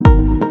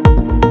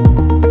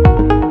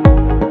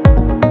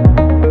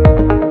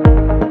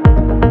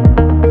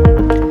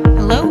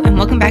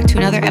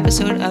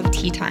episode of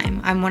Tea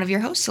Time. I'm one of your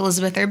hosts,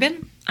 Elizabeth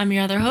Urban. I'm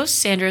your other host,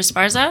 Sandra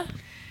Esparza.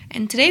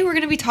 And today we're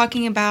going to be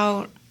talking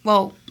about,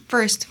 well,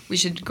 first, we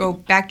should go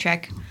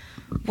backtrack.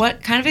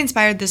 What kind of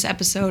inspired this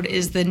episode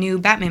is the new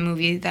Batman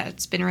movie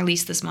that's been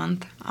released this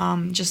month,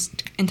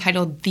 just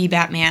entitled The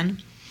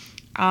Batman.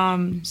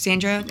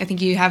 Sandra, I think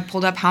you have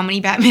pulled up how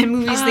many Batman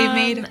movies they've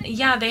made.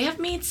 Yeah, they have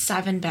made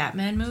 7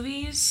 Batman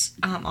movies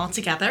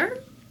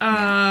altogether,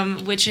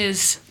 which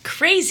is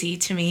crazy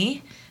to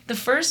me. The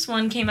first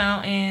one came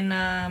out in,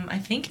 I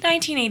think,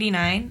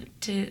 1989.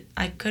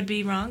 I could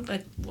be wrong,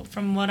 but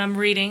from what I'm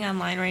reading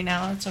online right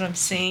now, that's what I'm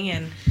seeing.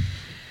 And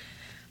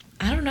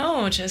I don't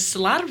know, just a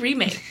lot of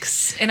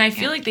remakes. And I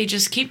feel like they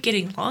just keep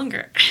getting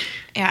longer.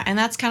 Yeah, and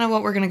that's kind of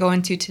what we're going to go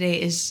into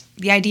today is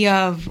the idea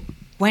of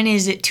when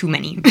is it too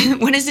many?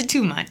 When is it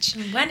too much?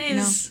 When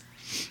is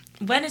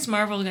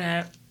Marvel going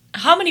to...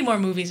 How many more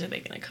movies are they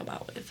going to come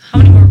out with? How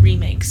many more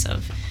remakes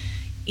of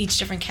each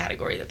different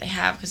category that they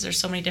have? Because there's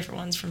so many different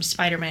ones from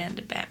Spider-Man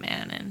to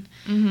Batman.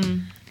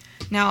 And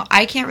Now,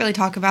 I can't really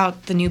talk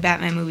about the new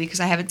Batman movie because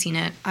I haven't seen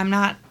it.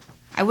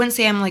 I wouldn't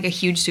say I'm like a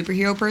huge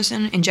superhero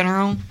person in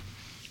general.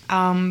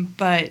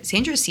 But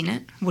Sandra's seen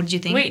it. What did you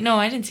think? Wait, no,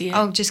 I didn't see it.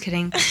 Oh, just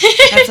kidding.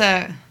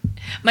 That's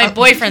My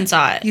boyfriend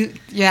saw it.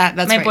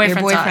 That's My right. boyfriend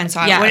Your boyfriend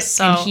saw it. Yeah,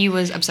 And he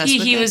was obsessed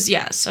with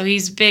it? So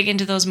he's big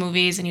into those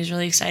movies, and he was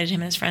really excited.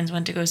 Him and his friends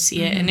went to go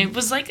see it. And it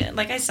was like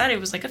I said, it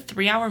was like a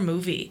 3-hour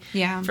movie.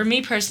 Yeah. For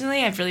me personally,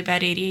 I have really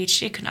bad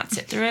ADHD. I could not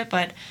sit through it,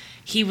 but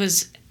he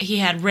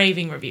had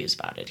raving reviews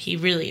about it. He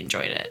really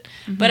enjoyed it.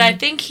 But I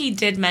think he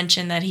did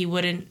mention that he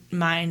wouldn't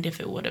mind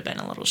if it would have been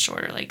a little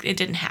shorter. Like, it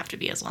didn't have to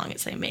be as long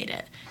as they made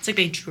it. It's like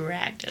they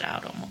dragged it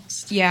out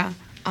almost. Yeah.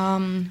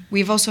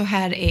 We've also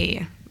had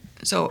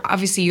so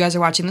obviously you guys are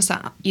watching this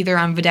either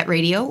on Vedette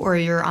Radio or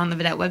you're on the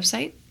Vedette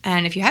website.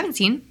 And if you haven't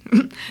seen,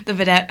 the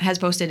Vedette has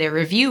posted a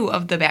review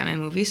of the Batman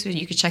movie, so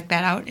you could check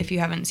that out if you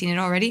haven't seen it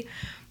already.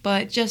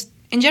 But just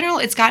in general,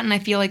 it's gotten, I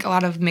feel like, a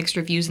lot of mixed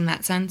reviews in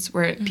that sense,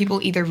 where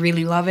people either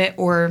really love it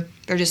or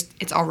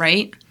it's all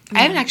right. Yeah.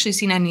 I haven't actually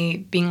seen any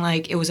being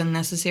like it was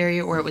unnecessary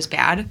or it was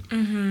bad.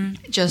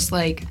 Just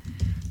like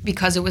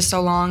because it was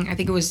so long. I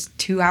think it was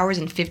 2 hours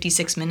and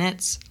 56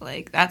 minutes.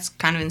 Like, that's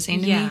kind of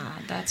insane to me. Yeah,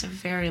 that's a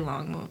very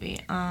long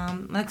movie.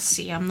 Let's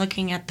see. I'm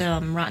looking at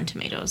the Rotten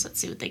Tomatoes. Let's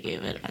see what they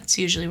gave it. That's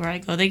usually where I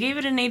go. They gave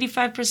it an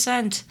 85%,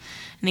 and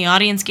the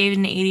audience gave it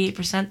an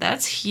 88%.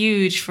 That's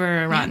huge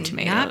for Rotten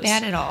Tomatoes. Not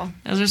bad at all.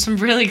 Those are some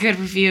really good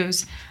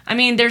reviews. I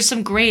mean, there's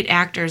some great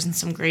actors and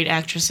some great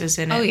actresses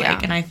in it. Oh, yeah.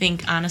 And I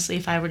think, honestly,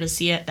 if I were to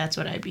see it, that's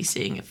what I'd be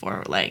seeing it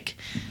for. Like,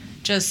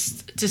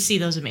 just to see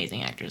those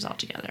amazing actors all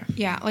together.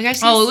 Yeah, like I've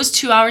seen... Oh, it was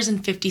 2 hours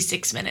and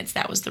 56 minutes.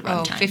 That was the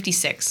runtime.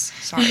 56.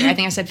 Sorry, I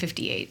think I said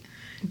 58.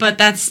 But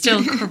that's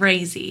still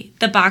crazy.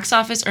 The box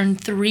office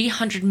earned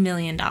 $300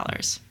 million.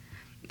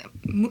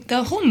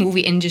 The whole movie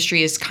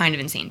industry is kind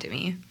of insane to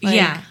me. Like,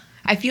 yeah.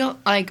 I feel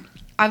like,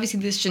 obviously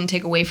this shouldn't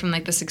take away from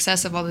like the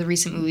success of all the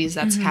recent movies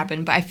that's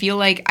happened, but I feel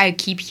like I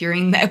keep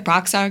hearing that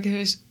box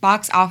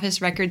office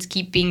records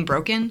keep being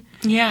broken.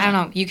 Yeah. I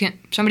don't know.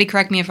 Somebody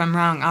correct me if I'm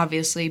wrong,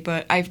 obviously,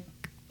 but I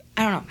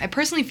don't know. I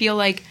personally feel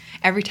like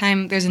every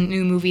time there's a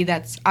new movie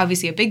that's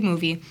obviously a big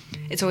movie,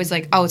 it's always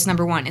like, oh, it's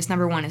number one, it's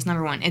number one, it's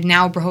number one. It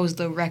now holds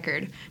the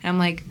record. And I'm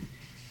like,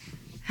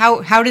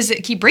 how does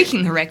it keep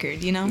breaking the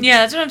record, you know? Yeah,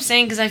 that's what I'm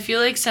saying, because I feel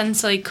like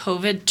since, like,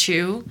 COVID,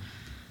 too,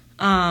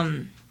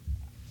 I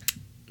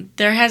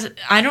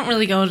don't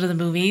really go to the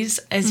movies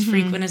as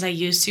frequent as I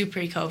used to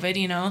pre-COVID,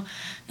 you know?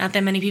 Not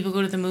that many people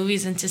go to the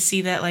movies, and to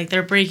see that, like,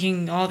 they're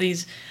breaking all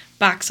these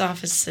box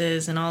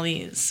offices and all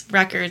these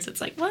records, it's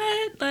like,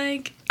 what?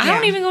 Like, I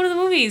don't even go to the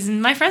movies,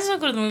 and my friends don't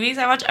go to the movies.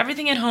 I watch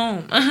everything at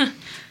home.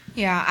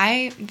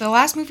 Yeah, the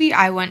last movie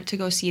I went to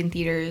go see in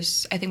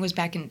theaters, I think was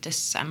back in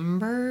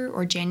December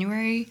or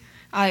January.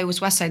 It was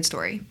West Side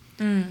Story,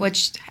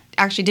 which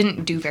actually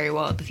didn't do very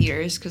well at the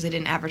theaters because they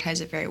didn't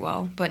advertise it very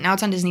well. But now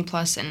it's on Disney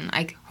Plus, and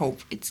I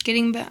hope it's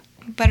getting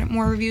better,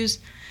 more reviews.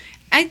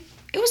 It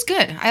was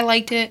good. I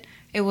liked it.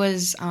 It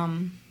was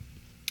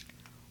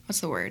what's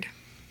the word?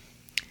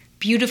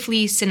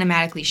 Beautifully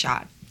cinematically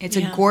shot. It's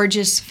a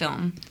gorgeous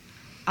film.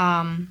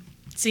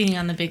 Seeing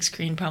on the big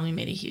screen probably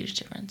made a huge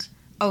difference.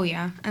 Oh,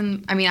 yeah.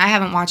 And, I mean, I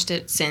haven't watched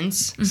it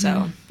since,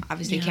 so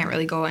obviously can't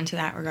really go into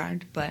that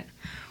regard. But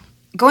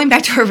going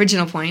back to our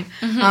original point,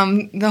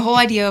 the whole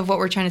idea of what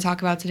we're trying to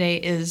talk about today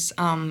is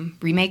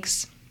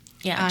remakes.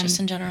 Yeah,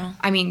 just in general.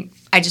 I mean,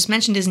 I just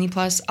mentioned Disney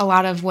Plus. A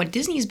lot of what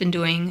Disney's been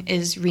doing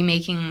is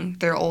remaking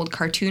their old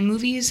cartoon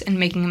movies and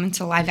making them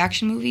into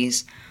live-action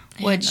movies.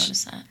 I didn't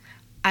notice that.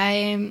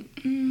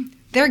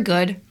 They're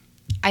good.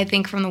 I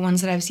think from the ones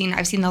that I've seen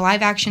the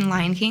live-action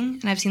Lion King,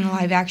 and I've seen the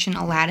live-action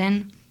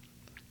Aladdin.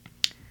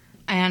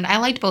 And I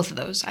liked both of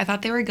those. I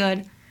thought they were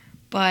good,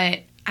 but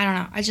I don't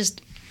know.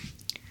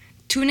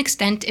 To an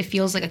extent, it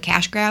feels like a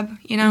cash grab,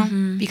 you know?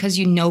 Because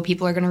you know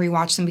people are going to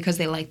rewatch them because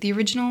they like the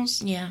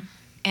originals. Yeah.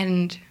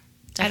 And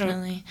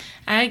definitely.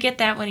 I get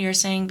that what you're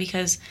saying,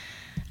 because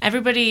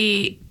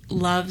everybody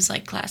loves,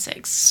 like,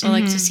 classics. So,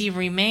 like, to see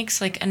remakes,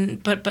 like,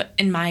 but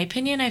in my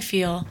opinion, I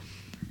feel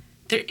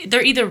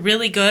they're either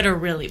really good or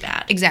really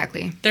bad.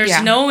 Exactly.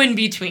 There's no in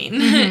between.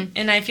 Mm-hmm.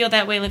 And I feel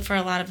that way for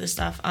a lot of this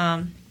stuff.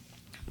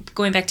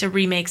 Going back to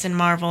remakes and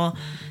Marvel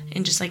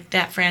and just like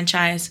that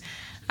franchise,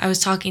 I was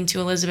talking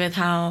to Elizabeth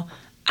how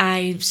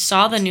I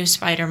saw the new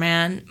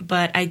Spider-Man,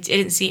 but I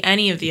didn't see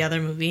any of the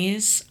other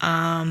movies.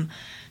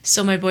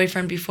 So my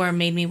boyfriend before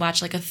made me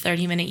watch like a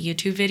 30-minute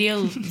YouTube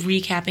video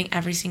recapping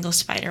every single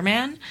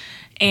Spider-Man.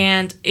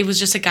 And it was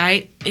just a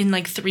guy in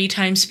like 3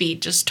 times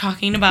speed just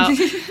talking about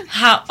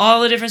how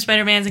all the different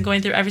Spider-Mans and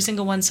going through every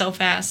single one so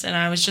fast. And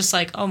I was just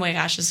like, oh my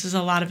gosh, this is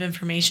a lot of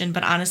information.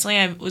 But honestly,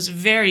 I was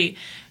very,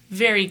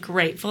 very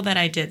grateful that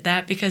I did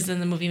that because then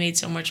the movie made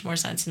so much more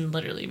sense and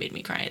literally made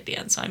me cry at the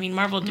end. So, I mean,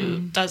 Marvel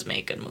does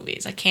make good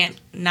movies. I can't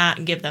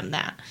not give them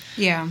that.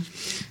 Yeah.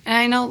 And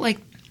I know, like,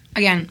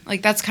 again,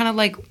 like, that's kind of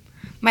like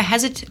my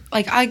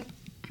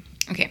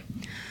okay.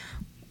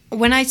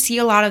 When I see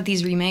a lot of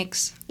these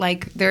remakes,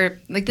 like, they're,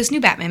 like, this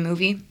new Batman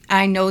movie,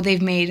 I know they've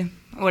made,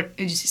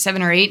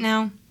 7 or 8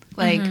 now?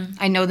 Like,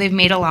 I know they've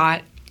made a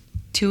lot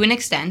to an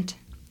extent.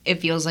 It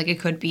feels like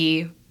it could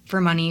be for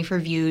money, for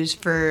views,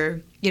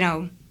 for, you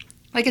know,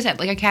 like I said,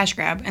 like a cash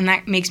grab, and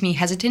that makes me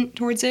hesitant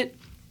towards it.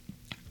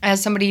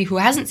 As somebody who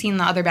hasn't seen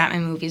the other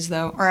Batman movies,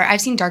 though, or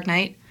I've seen Dark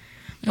Knight,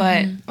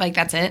 but, like,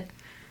 that's it.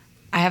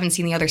 I haven't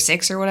seen the other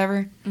 6 or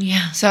whatever.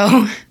 Yeah.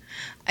 So,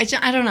 I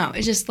don't know.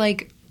 It's just,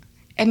 like,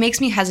 it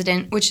makes me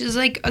hesitant, which is,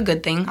 like, a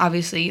good thing,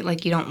 obviously.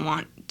 Like, you don't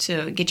want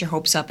to get your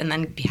hopes up and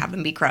then have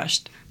them be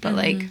crushed. But,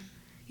 like,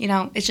 you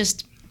know, it's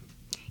just,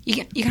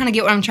 you kind of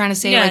get what I'm trying to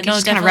say. Yeah, like, it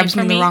just kind of rubs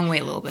me the wrong way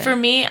a little bit. For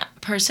me,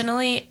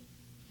 personally,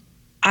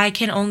 I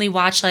can only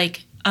watch,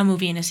 like, a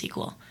movie and a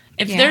sequel.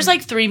 If there's,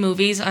 like, 3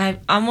 movies, I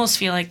almost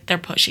feel like they're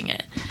pushing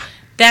it.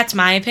 That's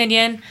my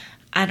opinion.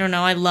 I don't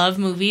know. I love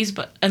movies,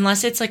 but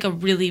unless it's, like, a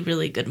really,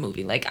 really good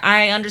movie. Like,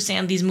 I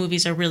understand these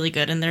movies are really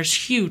good, and there's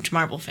huge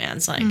Marvel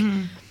fans. Like,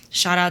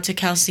 shout out to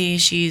Kelsey.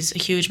 She's a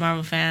huge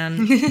Marvel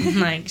fan.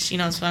 Like, she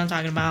knows what I'm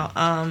talking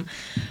about.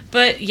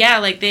 But, yeah,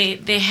 like,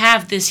 they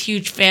have this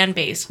huge fan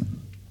base,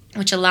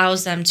 which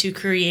allows them to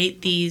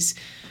create these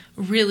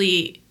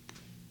really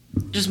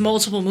just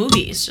multiple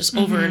movies just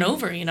over and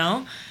over, you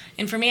know?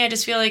 And for me, I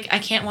just feel like I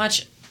can't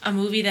watch a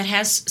movie that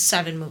has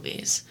 7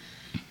 movies.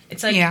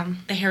 It's like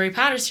the Harry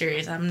Potter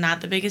series. I'm not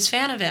the biggest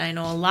fan of it. I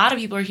know a lot of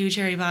people are huge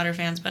Harry Potter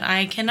fans, but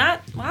I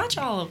cannot watch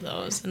all of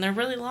those, and they're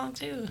really long,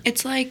 too.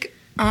 It's like,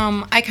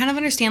 I kind of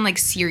understand, like,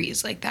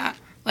 series like that.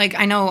 Like,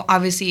 I know,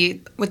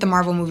 obviously, with the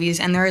Marvel movies,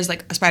 and there is,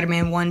 like, a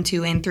Spider-Man 1,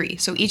 2, and 3.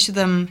 So each of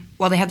them,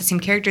 while they have the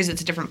same characters,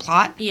 it's a different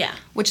plot. Yeah.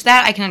 Which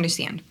that I can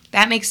understand.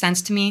 That makes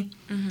sense to me.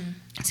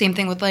 Same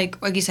thing with, like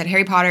you said,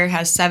 Harry Potter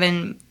has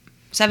 7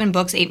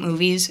 books, 8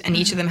 movies, and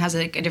each of them has,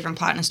 like, a different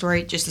plot and a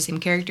story, just the same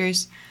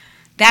characters.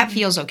 That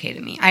feels okay to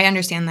me. I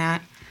understand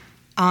that.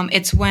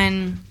 It's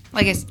when,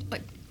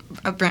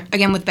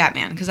 again with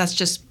Batman, because that's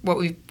just what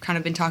we've kind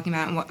of been talking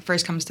about, and what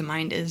first comes to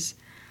mind is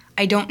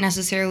I don't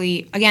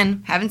necessarily,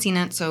 again, haven't seen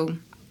it, so,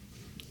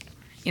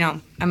 you know,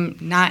 I'm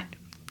not...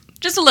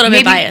 Just a little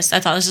bit biased. I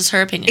thought this is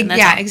her opinion.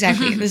 That's all.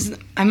 Exactly.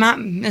 I'm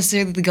not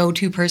necessarily the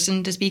go-to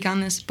person to speak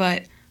on this,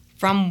 but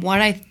from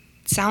what I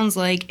sounds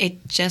like,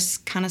 it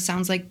just kind of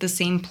sounds like the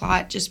same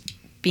plot just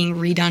being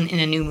redone in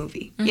a new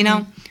movie, you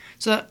know?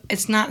 So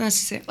it's not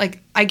necessarily,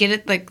 like, I get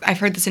it, like, I've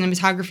heard the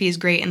cinematography is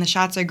great and the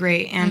shots are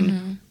great,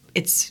 and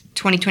it's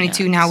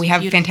 2022 now. We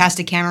have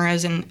fantastic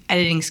cameras and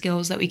editing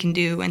skills that we can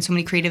do, and so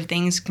many creative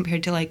things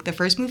compared to, like, the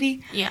first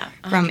movie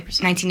from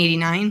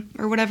 1989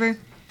 or whatever.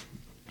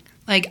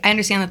 Like, I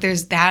understand that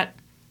there's that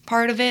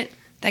part of it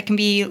that can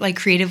be, like,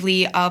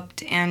 creatively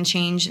upped and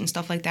changed and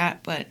stuff like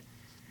that, but,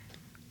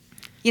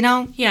 you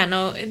know? Yeah,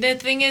 no, the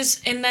thing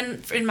is, and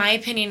then, in my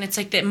opinion, it's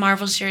like the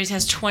Marvel series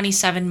has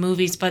 27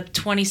 movies, but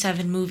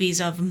 27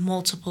 movies of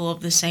multiple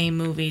of the same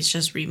movies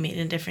just remade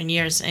in different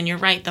years. And you're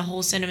right, the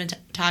whole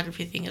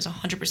cinematography thing is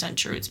 100%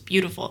 true. It's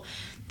beautiful.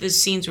 The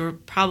scenes were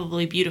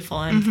probably beautiful,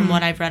 and from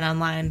what I've read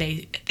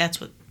online, that's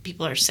what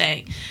people are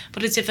saying.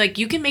 But it's if, like,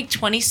 you can make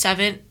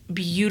 27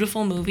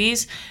 beautiful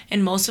movies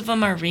and most of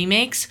them are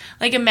remakes,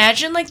 like,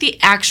 imagine, like, the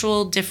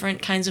actual different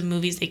kinds of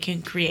movies they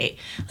can create.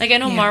 Like, I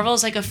know Marvel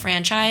is like a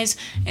franchise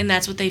and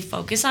that's what they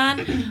focus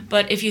on,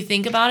 but if you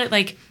think about it,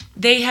 like,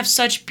 they have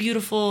such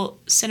beautiful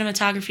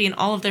cinematography in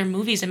all of their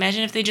movies.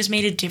 Imagine if they just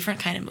made a different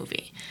kind of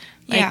movie.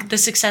 Like, the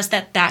success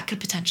that could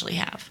potentially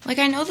have. Like,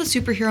 I know the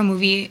superhero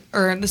movie,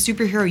 or the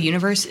superhero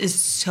universe is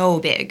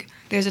so big.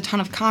 There's a ton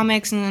of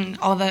comics and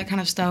all that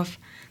kind of stuff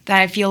that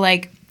I feel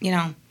like, you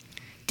know,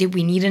 did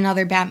we need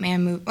another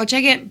Batman movie? Which I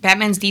get,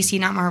 Batman's DC,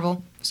 not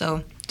Marvel,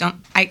 so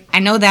I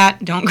know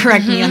that, don't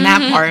correct me on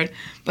that part,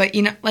 but,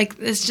 you know, like,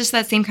 it's just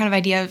that same kind of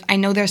idea of, I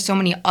know there's so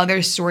many other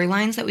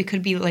storylines that we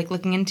could be, like,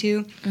 looking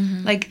into.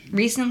 Like,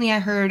 recently I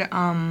heard,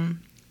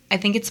 I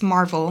think it's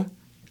Marvel,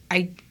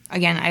 I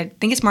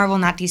think it's Marvel,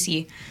 not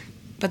DC,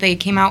 but they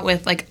came out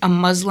with, like, a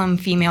Muslim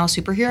female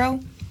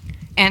superhero,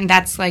 and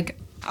that's, like,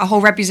 a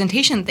whole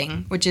representation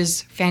thing, which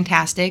is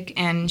fantastic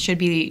and should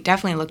be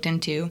definitely looked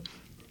into.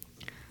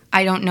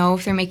 I don't know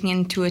if they're making it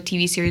into a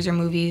TV series or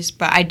movies,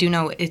 but I do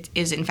know it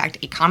is, in fact,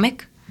 a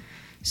comic.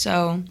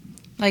 So,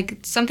 Like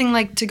something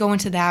like to go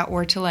into that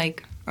or to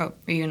like, oh,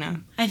 are you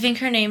gonna? I think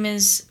her name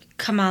is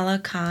Kamala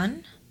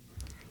Khan.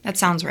 That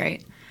sounds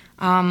right.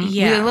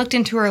 Yeah. We looked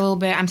into her a little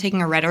bit. I'm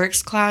taking a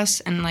rhetorics class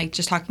and like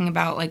just talking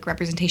about like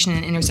representation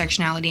and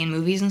intersectionality in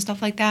movies and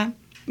stuff like that.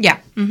 Yeah.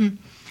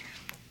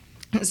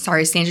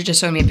 Sorry, Sandra just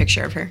showed me a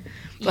picture of her.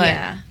 But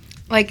Yeah.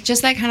 like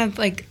just that kind of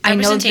like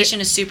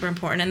Representation is super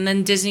important, and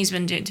then Disney's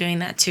been doing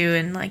that too,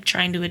 and like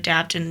trying to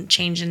adapt and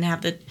change and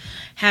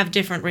have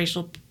different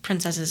racial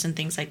princesses and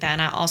things like that.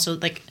 And I also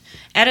like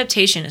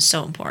adaptation is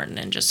so important,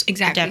 and just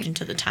adapting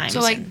to the times.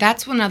 So like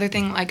that's one other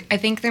thing. Like I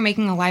think they're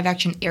making a live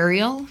action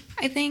Ariel.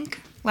 I think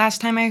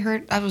last time I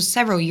heard that was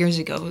several years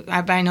ago.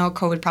 But I know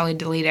COVID probably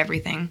delayed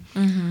everything.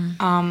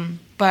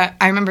 But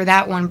I remember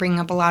that one bringing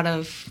up a lot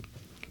of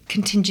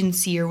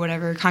contingency or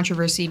whatever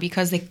controversy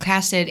because they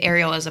casted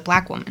Ariel as a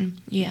black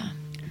woman. Yeah.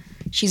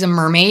 She's a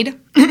mermaid,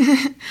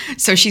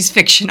 so she's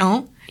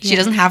fictional. She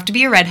doesn't have to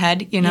be a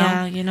redhead, you know.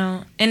 Yeah, you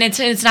know, and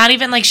it's not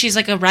even like she's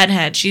like a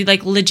redhead. She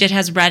like legit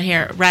has red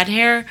hair. Red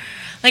hair,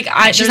 like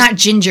she's not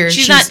ginger.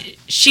 She's not.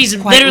 She's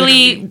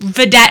literally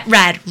vedette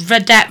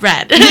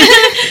red.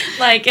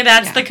 Like, and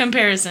that's the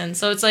comparison.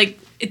 So it's like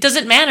it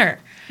doesn't matter.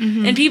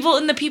 And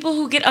the people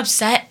who get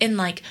upset and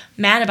like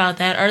mad about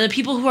that are the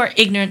people who are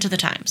ignorant to the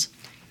times.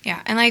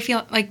 Yeah, and I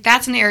feel like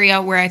that's an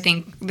area where I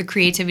think the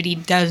creativity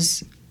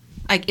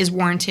is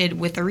warranted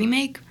with a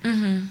remake.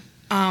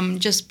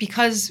 Just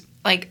because,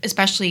 like,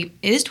 especially,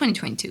 it is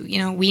 2022. You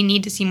know, we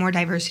need to see more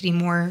diversity,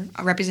 more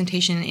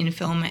representation in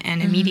film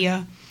and in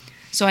media.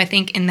 So I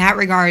think in that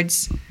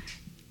regards,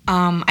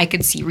 I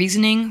could see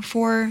reasoning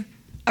for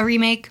a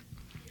remake.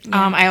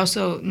 Yeah. I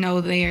also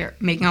know they're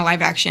making a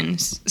live-action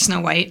Snow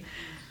White.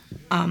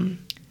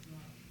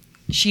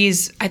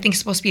 She's, I think,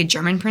 supposed to be a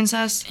German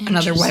princess,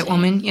 another white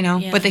woman, you know.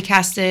 Yeah. But they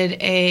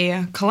casted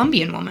a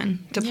Colombian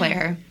woman to play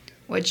her,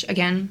 which,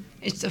 again,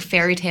 it's a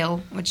fairy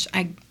tale, which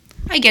I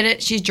get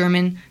it. She's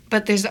German.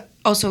 But there's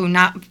also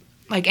not,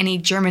 like, any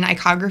German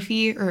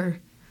iconography or...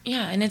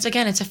 Yeah, and it's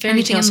a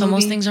fairy tale, so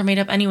most things are made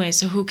up anyway.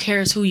 So who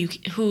cares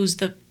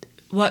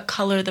what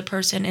color the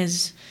person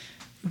is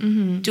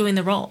doing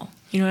the role?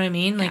 You know what I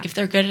mean? Like, if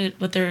they're good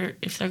at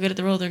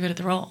the role, they're good at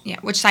the role. Yeah,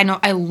 which I know,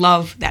 I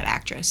love that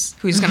actress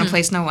who's going to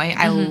play Snow White.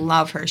 I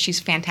love her. She's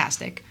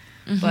fantastic.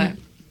 But,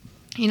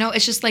 you know,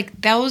 it's just like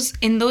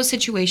in those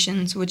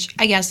situations, which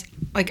I guess,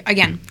 like,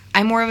 again,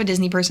 I'm more of a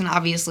Disney person,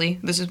 obviously.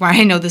 This is why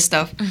I know this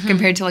stuff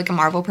compared to, like, a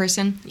Marvel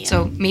person. Yeah.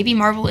 So maybe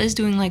Marvel is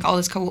doing, like, all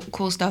this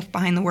cool stuff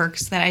behind the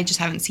works that I just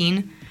haven't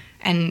seen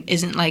and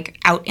isn't, like,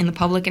 out in the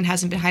public and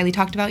hasn't been highly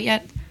talked about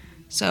yet.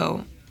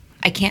 So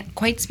I can't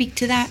quite speak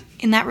to that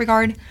in that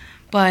regard.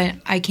 But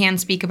I can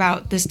speak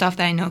about the stuff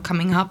that I know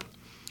coming up.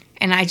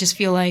 And I just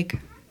feel like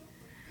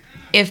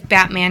if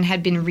Batman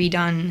had been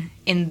redone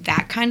in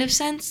that kind of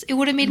sense, it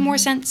would have made more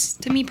sense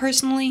to me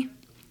personally.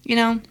 You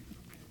know?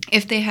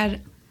 If they had,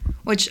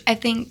 which I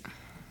think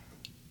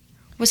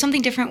was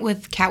something different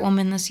with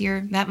Catwoman this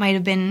year. That might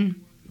have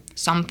been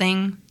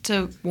something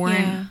to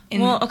warrant. Yeah.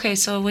 Well, okay,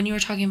 so when you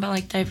were talking about,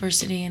 like,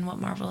 diversity and what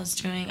Marvel is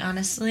doing,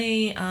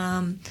 honestly,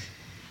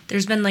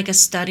 there's been, like, a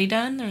study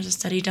done. There was a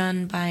study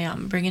done by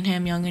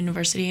Brigham Young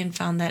University and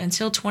found that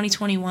until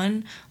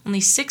 2021, only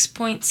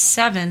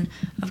 6.7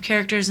 of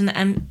characters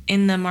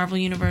in the Marvel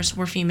Universe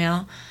were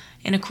female.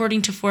 And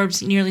according to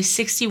Forbes, nearly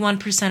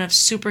 61% of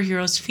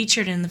superheroes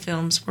featured in the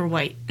films were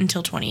white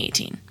until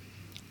 2018.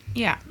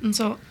 Yeah, and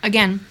so,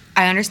 again,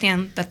 I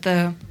understand that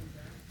the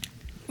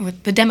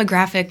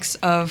demographics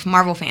of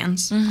Marvel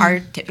fans are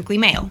typically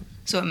male.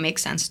 So it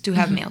makes sense to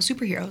have male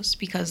superheroes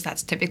because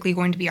that's typically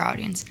going to be our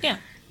audience. Yeah.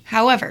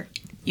 However,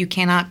 you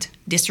cannot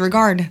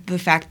disregard the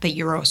fact that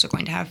you're also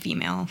going to have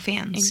female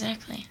fans.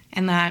 Exactly.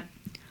 And that,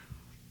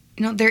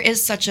 you know, there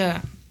is such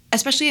a,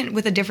 especially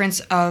with the difference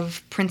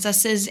of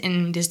princesses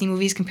in Disney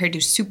movies compared to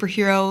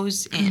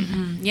superheroes.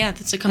 And yeah,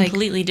 that's a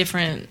completely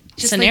different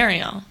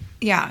scenario. Like,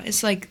 yeah,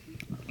 it's like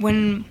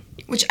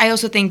which I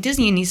also think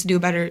Disney needs to do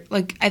better.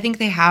 Like, I think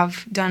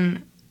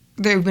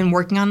they've been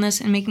working on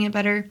this and making it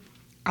better,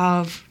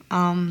 of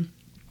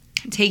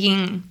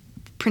taking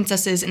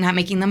princesses and not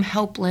making them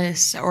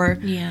helpless or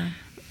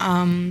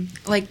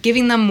like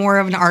giving them more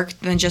of an arc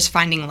than just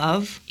finding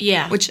love,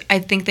 which I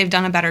think they've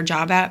done a better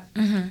job at.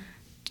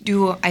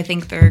 I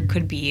think there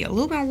could be a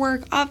little more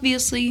work?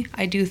 Obviously,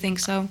 I do think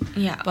so.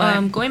 Yeah.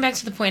 But going back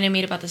to the point I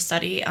made about the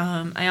study,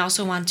 I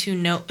also want to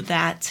note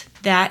that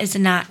is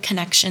not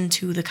connection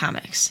to the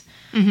comics.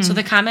 So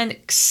the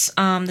comics,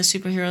 the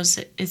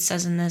superheroes, it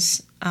says in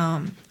this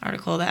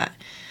article that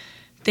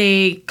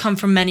they come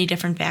from many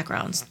different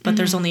backgrounds, but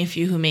there's only a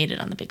few who made it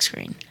on the big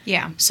screen.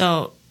 Yeah.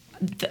 So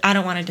I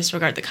don't want to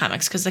disregard the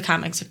comics because the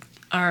comics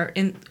are,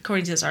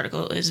 according to this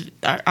article,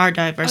 are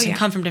diverse and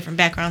come from different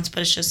backgrounds,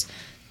 but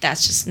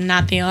that's just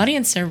not the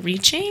audience they're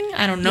reaching.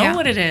 I don't know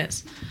what it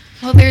is.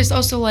 Well, there's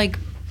also, like,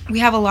 we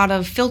have a lot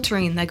of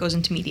filtering that goes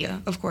into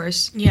media, of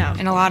course. Yeah.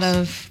 And a lot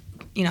of,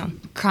 you know,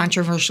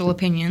 controversial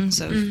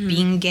opinions of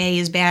being gay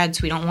is bad,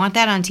 so we don't want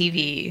that on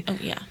TV. Oh,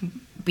 yeah.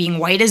 being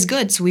white is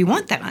good, so we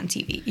want that on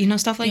TV. You know,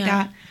 stuff like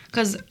that.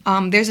 Because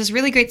there's this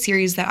really great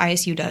series that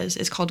ISU does.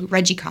 It's called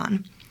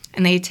ReggieCon.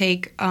 And they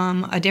take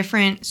a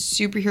different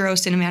superhero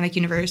cinematic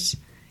universe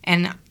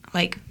and,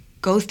 like,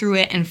 go through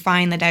it and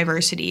find the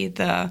diversity,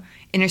 the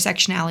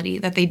intersectionality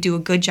that they do a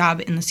good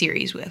job in the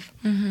series with.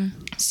 Mm-hmm.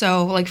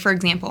 So, like, for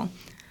example,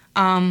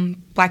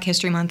 Black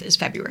History Month is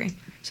February.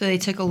 So they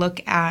took a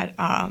look at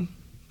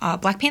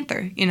Black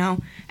Panther, you know,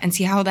 and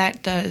see how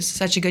that does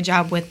such a good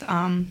job with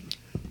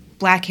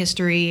Black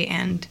history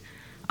and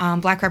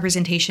Black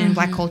representation,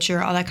 Black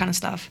culture, all that kind of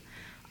stuff.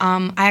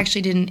 I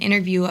actually did an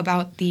interview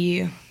about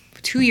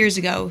 2 years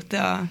ago,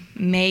 the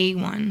May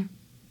one.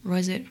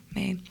 Was it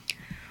May?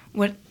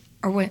 What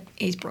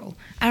April?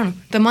 I don't know.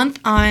 The month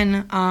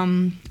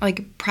on,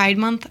 like, Pride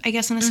Month, I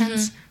guess, in a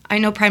sense. I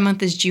know Pride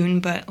Month is June,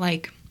 but,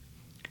 like,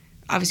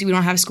 obviously we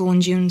don't have school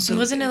in June, so...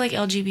 Wasn't it, like,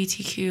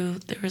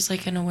 LGBTQ? There was,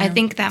 like, an awareness... I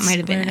think that might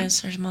have been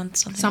it. Or month,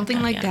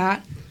 something like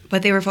that.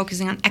 But they were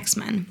focusing on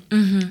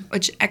X-Men,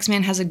 which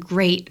X-Men has a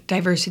great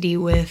diversity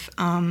with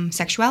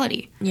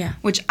sexuality. Yeah.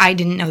 Which I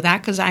didn't know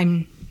that because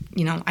I'm...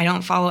 You know, I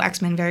don't follow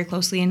X-Men very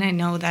closely, and I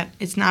know that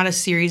it's not a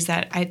series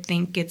that I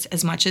think gets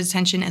as much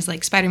attention as,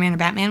 like, Spider-Man or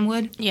Batman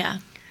would. Yeah.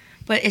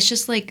 But it's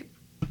just, like,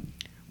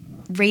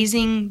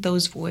 raising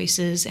those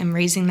voices and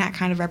raising that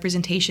kind of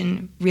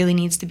representation really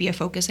needs to be a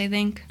focus, I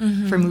think,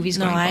 for movies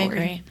going forward.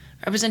 No, I agree.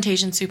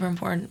 Representation is super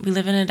important. We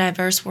live in a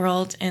diverse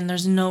world, and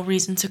there's no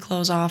reason to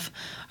close off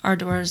our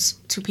doors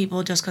to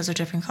people just because they're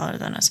different color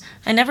than us.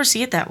 I never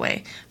see it that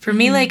way. For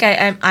me, like,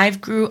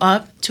 I've grew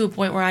up to a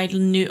point where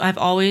I've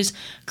always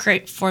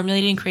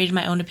formulated and created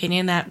my own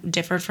opinion that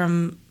differed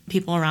from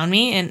people around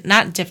me, and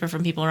not differ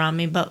from people around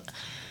me, but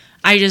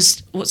I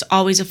just was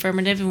always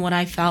affirmative in what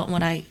I felt and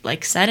what I,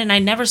 like, said, and I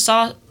never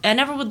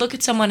would look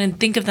at someone and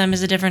think of them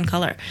as a different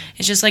color.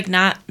 It's just, like,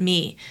 not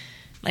me.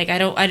 Like,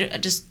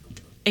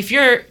 if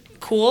you're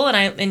cool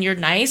and you're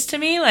nice to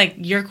me, like,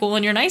 you're cool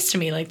and you're nice to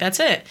me, like,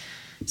 that's it.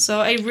 So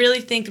I really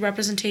think the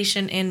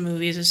representation in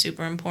movies is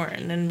super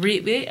important, and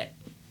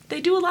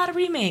they do a lot of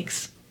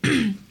remakes.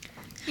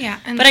 Yeah,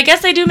 but I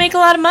guess they do make a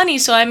lot of money,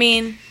 so I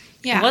mean,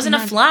 it wasn't a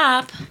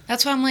flop.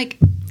 That's why I'm like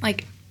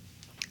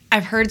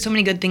I've heard so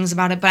many good things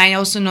about it, but I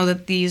also know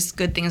that these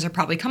good things are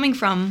probably coming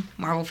from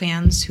Marvel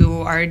fans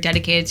who are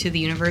dedicated to the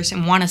universe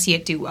and want to see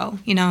it do well,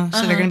 you know?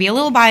 So they're going to be a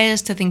little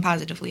biased to think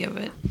positively of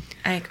it.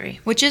 I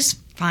agree. Which is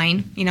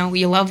fine. You know,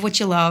 you love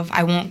what you love.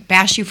 I won't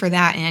bash you for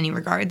that in any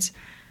regards.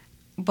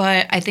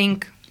 But I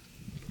think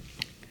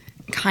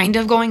kind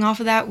of going off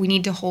of that, we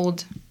need to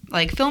hold,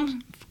 like,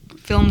 film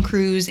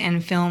crews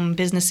and film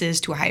businesses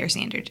to a higher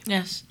standard.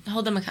 Yes.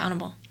 Hold them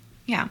accountable.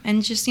 Yeah.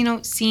 And just, you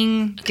know,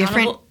 seeing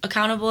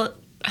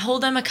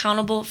hold them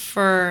accountable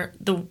for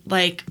the,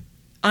 like,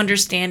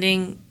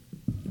 understanding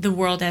the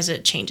world as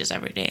it changes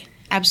every day.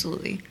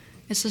 Absolutely.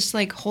 It's just,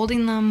 like,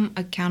 holding them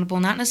accountable,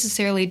 not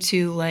necessarily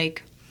to,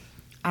 like,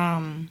 oh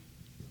my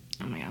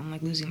God, I'm,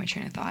 like, losing my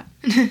train of thought.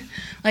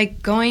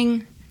 Like,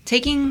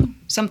 taking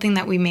something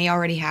that we may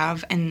already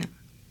have and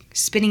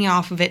spinning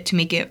off of it to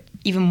make it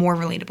even more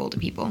relatable to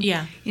people.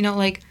 Yeah. You know,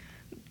 like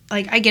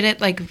I get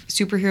it, like,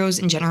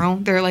 superheroes in general,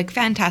 they're, like,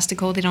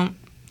 fantastical. They don't,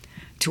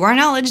 to our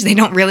knowledge, they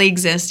don't really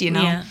exist, you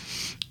know? Yeah.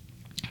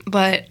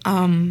 But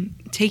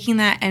taking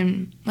that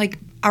and, like,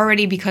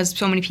 already because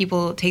so many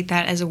people take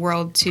that as a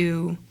world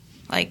to,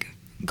 like,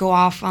 go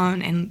off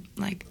on and,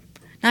 like,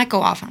 not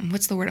go off on,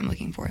 what's the word I'm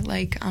looking for?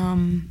 Like,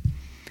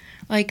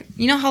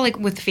 you know how, like,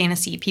 with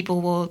fantasy,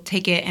 people will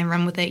take it and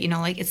run with it, you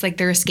know, like, it's like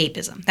their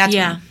escapism. That's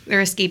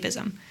their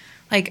escapism.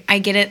 Like, I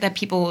get it that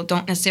people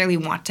don't necessarily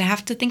want to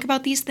have to think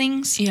about these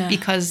things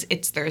because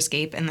it's their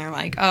escape, and they're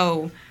like,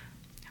 oh,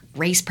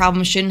 race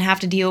problems shouldn't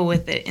have to deal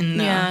with it in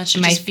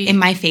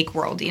my fake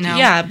world, you know?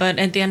 Yeah, but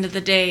at the end of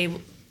the day,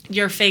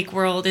 your fake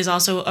world is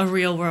also a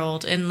real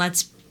world, and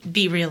let's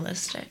be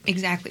realistic.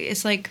 Exactly.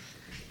 It's like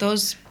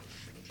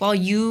while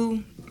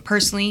you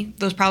personally,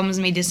 those problems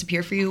may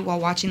disappear for you while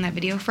watching that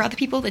video, for other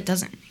people, it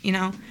doesn't, you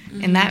know?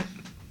 And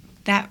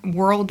that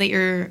world that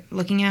you're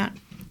looking at,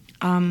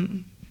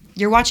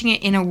 you're watching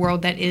it in a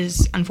world that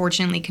is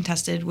unfortunately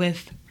contested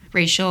with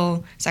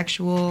racial,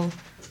 sexual,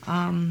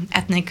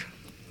 ethnic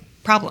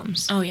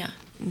problems. Oh yeah,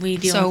 we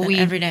deal with it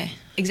every day.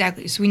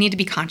 Exactly. So we need to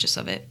be conscious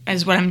of it.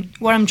 Is what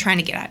I'm trying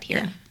to get at here.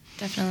 Yeah,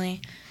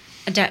 definitely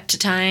adapt to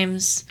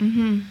times.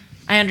 Mm-hmm.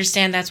 I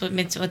understand that's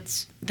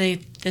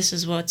this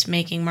is what's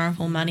making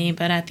Marvel money,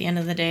 but at the end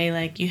of the day,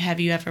 like, have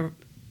you ever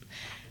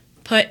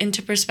put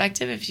into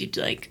perspective if you'd,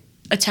 like,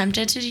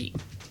 attempted to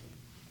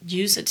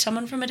use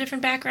someone from a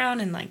different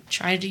background and, like,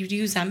 try to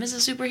use them as a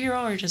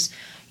superhero or just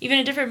even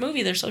a different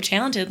movie? They're so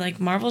talented. Like,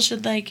 Marvel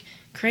should, like,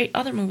 create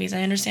other movies.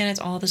 I understand it's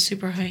all the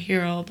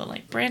superhero, but,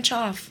 like, branch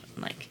off.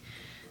 Like,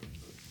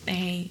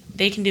 they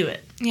can do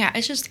it. Yeah,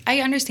 it's just,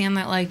 I understand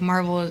that, like,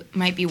 Marvel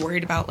might be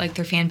worried about, like,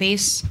 their fan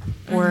base,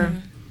 or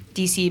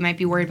DC might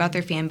be worried about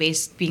their fan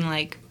base being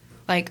like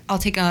I'll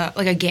take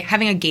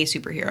having a gay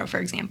superhero, for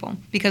example,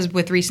 because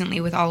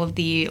with all of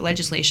the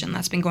legislation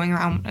that's been going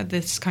around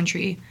this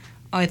country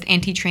with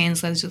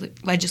anti-trans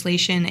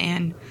legislation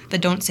and the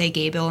Don't Say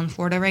Gay bill in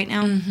Florida right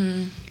now.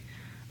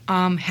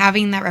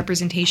 having that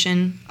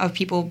representation of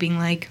people being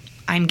like,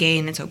 I'm gay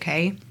and it's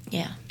okay,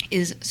 Yeah.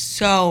 is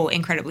so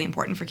incredibly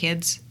important for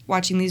kids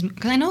watching these.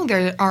 Because I know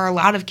there are a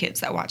lot of kids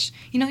that watch.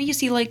 You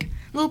see like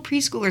little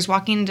preschoolers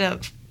walking into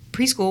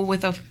preschool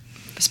with a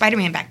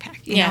Spider-Man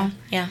backpack. You know?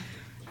 Yeah.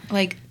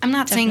 Like, I'm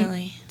not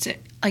Definitely. saying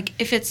like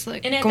if it's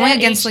like And at going that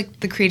against age- like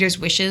the creator's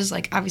wishes,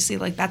 like obviously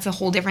like that's a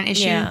whole different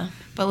issue. Yeah.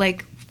 But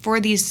like for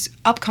these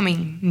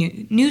upcoming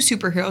new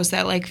superheroes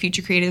that like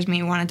future creators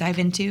may want to dive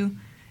into,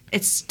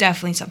 it's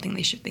definitely something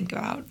they should think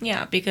about.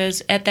 Yeah,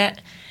 because at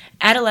that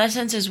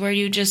adolescence is where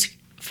you just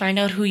find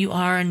out who you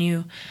are and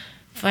you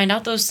find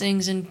out those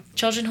things. And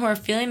children who are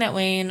feeling that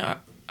way and are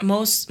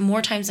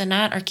more times than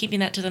not are keeping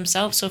that to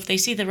themselves. So if they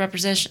see the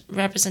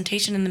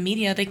representation in the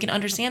media, they can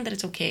understand that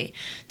it's okay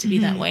to be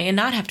that way and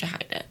not have to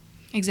hide it.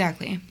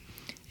 Exactly.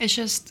 It's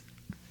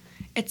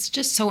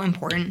just so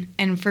important.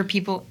 And for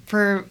people,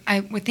 I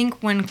would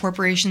think when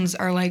corporations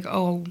are like,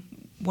 oh,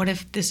 what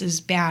if this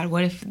is bad?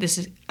 What if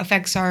this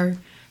affects our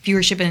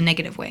viewership in a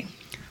negative way?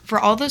 For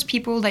all those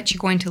people that you're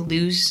going to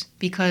lose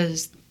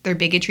because their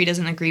bigotry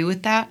doesn't agree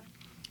with that,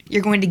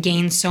 you're going to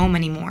gain so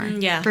many more.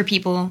 Yeah. For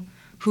people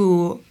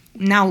who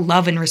now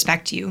love and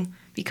respect you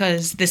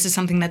because this is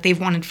something that they've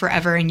wanted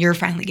forever and you're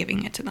finally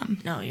giving it to them.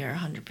 No, you're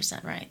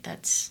 100% right.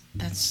 That's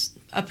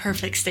a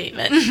perfect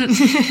statement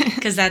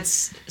because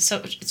it's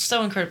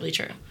so incredibly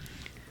true.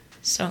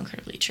 So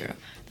incredibly true.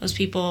 Those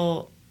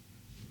people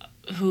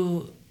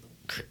who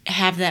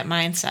have that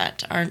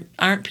mindset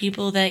aren't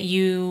people that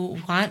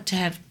you want to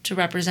have to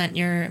represent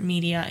your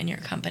media and your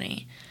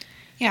company.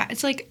 Yeah,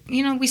 it's like,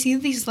 we see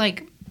these,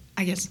 like,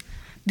 I guess,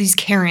 these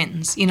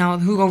Karens, who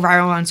go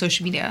viral on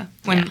social media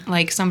when,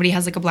 like, somebody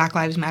has, like, a Black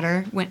Lives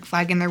Matter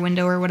flag in their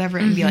window or whatever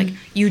and be like,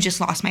 you just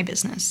lost my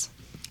business.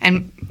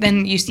 And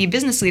then you see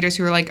business leaders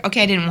who are like,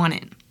 okay, I didn't want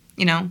it,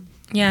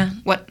 Yeah.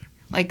 What,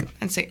 like,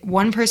 let's say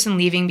one person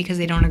leaving because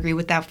they don't agree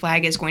with that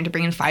flag is going to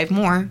bring in 5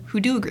 more who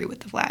do agree with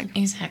the flag.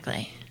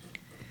 Exactly.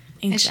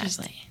 It's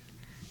just,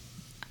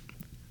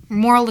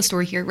 moral of the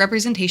story here,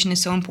 representation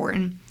is so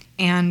important.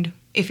 And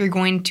if you're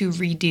going to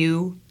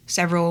redo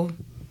several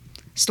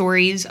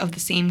stories of the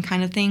same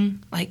kind of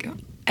thing, like,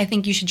 I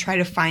think you should try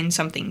to find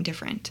something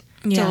different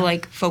to,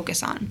 like,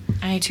 focus on,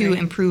 to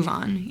improve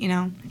on,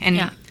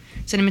 And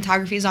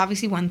cinematography is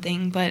obviously one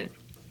thing, but,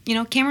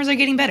 cameras are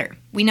getting better.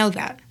 We know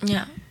that.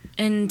 Yeah.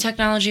 And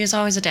technology is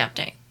always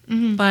adapting.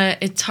 But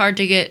it's hard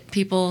to get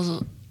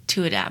people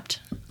to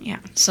adapt. Yeah.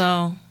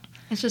 So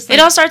it's just it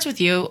all starts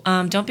with you.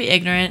 Don't be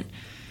ignorant.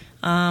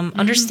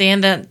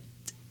 Understand that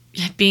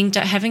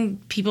having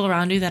people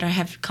around you that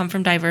have come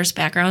from diverse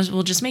backgrounds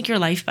will just make your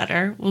life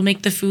better. Will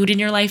make the food in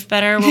your life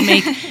better. Will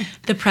make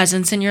the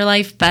presence in your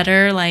life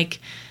better. Like,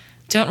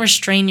 don't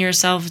restrain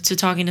yourself to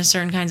talking to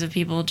certain kinds of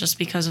people just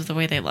because of the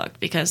way they look.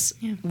 Because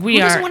we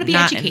Who are doesn't want to be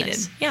not educated? in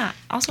this. Yeah.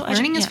 Also,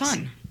 learning is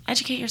fun.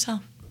 Educate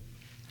yourself.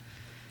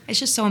 It's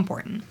just so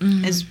important.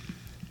 Is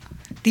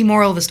the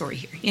moral of the story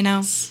here,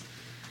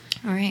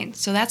 All right,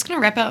 so that's going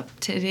to wrap up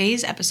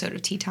today's episode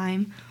of Tea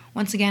Time.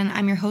 Once again,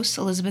 I'm your host,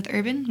 Elizabeth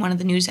Urban, one of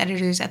the news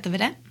editors at The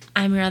Vidette.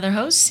 I'm your other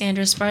host,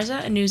 Sandra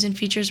Esparza, a news and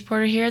features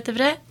reporter here at The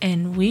Vidette,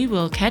 and we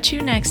will catch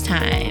you next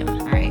time.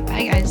 All right,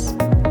 bye,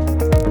 guys.